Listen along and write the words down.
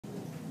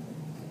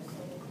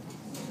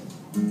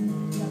In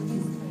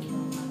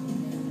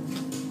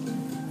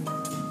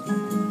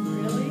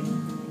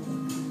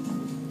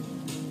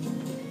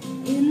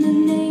the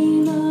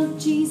name of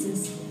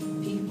Jesus,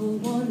 people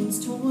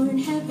once torn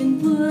have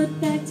been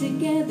put back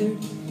together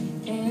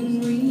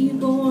and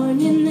reborn.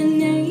 In the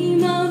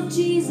name of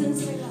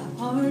Jesus,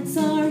 hearts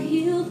are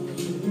healed,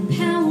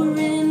 power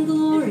and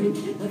glory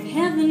of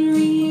heaven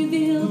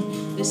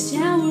revealed. The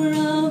shower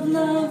of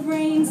love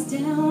rains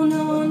down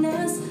on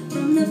us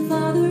from the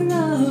Father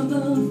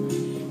above,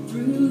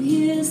 through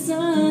His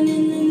Son.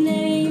 In the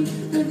name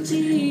of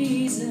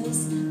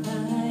Jesus,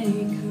 I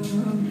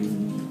come.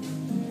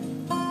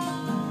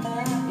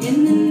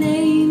 In the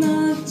name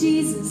of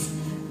Jesus,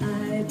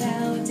 I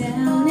bow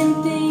down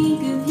and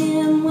think of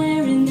Him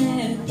wearing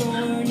that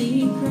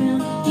thorny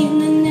crown. In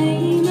the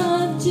name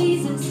of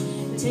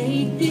Jesus,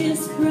 take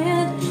this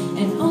breath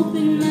and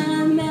open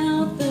my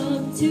mouth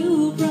up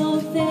to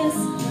profess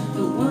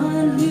the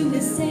one who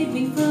has saved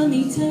me from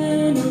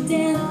eternal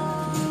death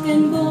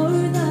and bore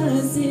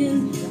the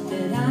sin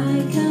that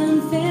I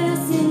confess.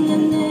 In the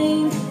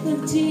name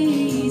of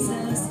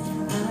Jesus,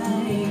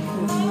 I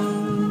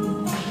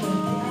come.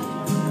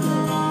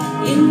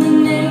 In the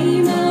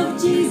name of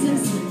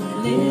Jesus,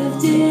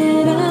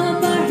 lifted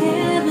up, our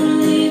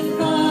Heavenly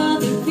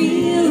Father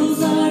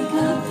fills our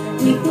cup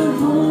with the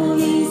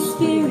Holy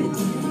Spirit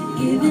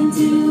given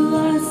to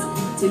us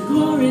to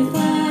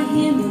glorify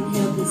Him and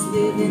help us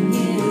live in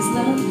His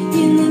love.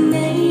 In the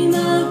name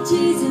of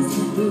Jesus,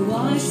 who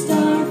washed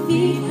our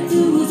feet,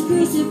 who was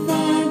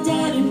crucified,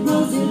 died and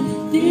rose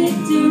in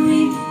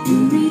victory,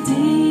 who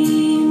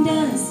redeemed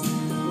us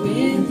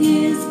with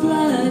His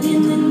blood.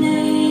 In the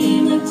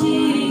name of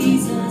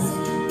Jesus,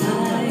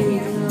 I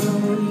come.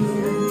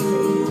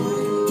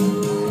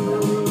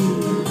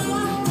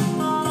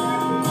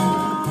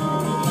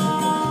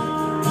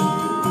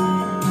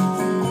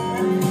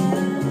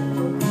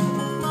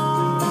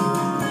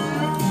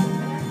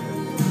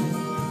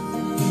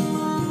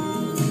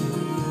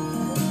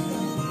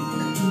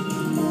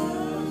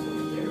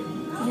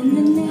 In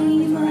the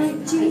name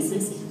of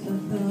Jesus,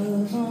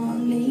 above all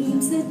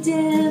names, the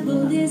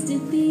devil is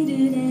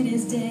defeated at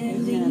his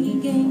deadly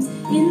games.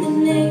 In the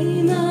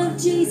name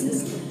of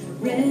Jesus,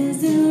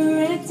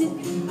 resurrected,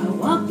 I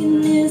walk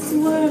in this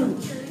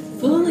world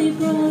fully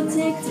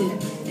protected,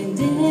 and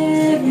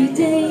every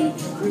day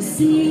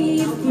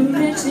receive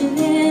correction,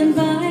 and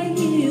by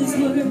His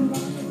word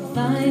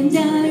find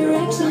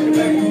direction.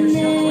 In the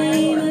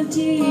name of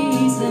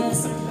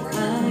Jesus,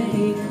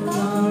 I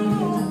come.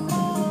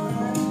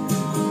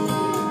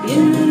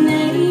 In the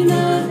name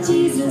of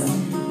Jesus,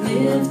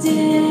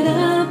 lifted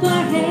up,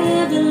 our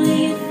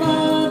Heavenly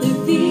Father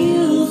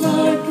fills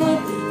our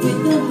cup with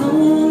the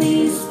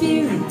Holy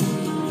Spirit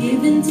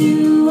given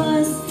to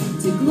us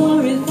to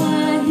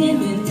glorify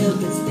Him and help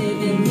us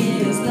live in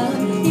His love.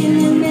 In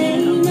the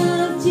name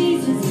of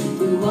Jesus,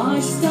 who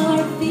washed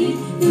our feet,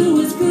 who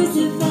was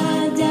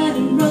crucified, died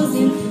and rose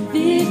in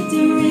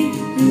victory,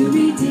 who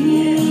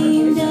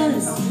redeemed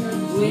us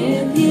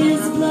with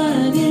His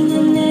blood. In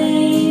the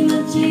name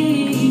of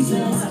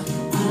Jesus,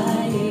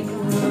 I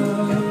come.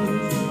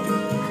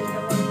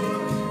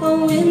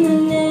 Oh, in the